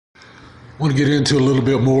Want to get into a little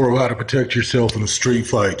bit more of how to protect yourself in a street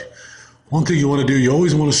fight. One thing you want to do, you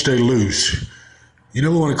always want to stay loose. You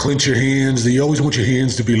never want to clench your hands. You always want your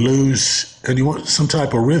hands to be loose, and you want some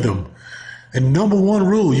type of rhythm. And number one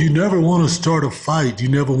rule, you never want to start a fight. You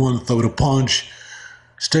never want to throw the punch.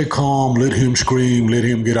 Stay calm, let him scream, let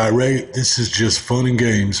him get irate. This is just fun and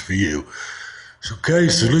games for you. Okay,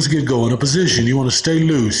 so let's get going. A position, you want to stay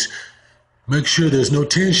loose. Make sure there's no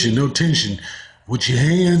tension, no tension. With your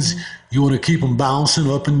hands, you want to keep them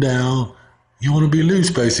bouncing up and down. You want to be loose,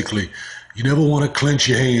 basically. You never want to clench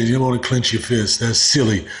your hands. You never want to clench your fists. That's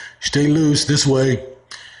silly. Stay loose. This way,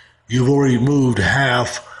 you've already moved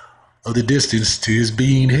half of the distance to his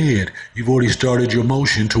being head. You've already started your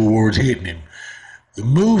motion towards hitting him. The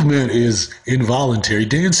movement is involuntary.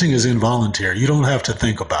 Dancing is involuntary. You don't have to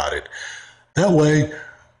think about it. That way,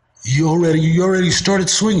 you already started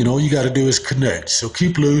swinging. All you got to do is connect. So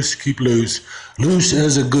keep loose, loose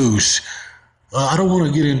as a goose. I don't want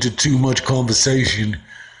to get into too much conversation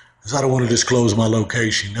because I don't want to disclose my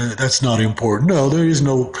location. That's not important. No, there is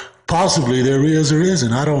no, possibly there is or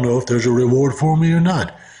isn't. I don't know if there's a reward for me or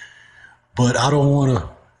not. But I don't want to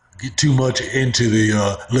get too much into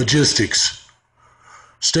the logistics.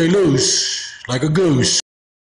 Stay loose like a goose.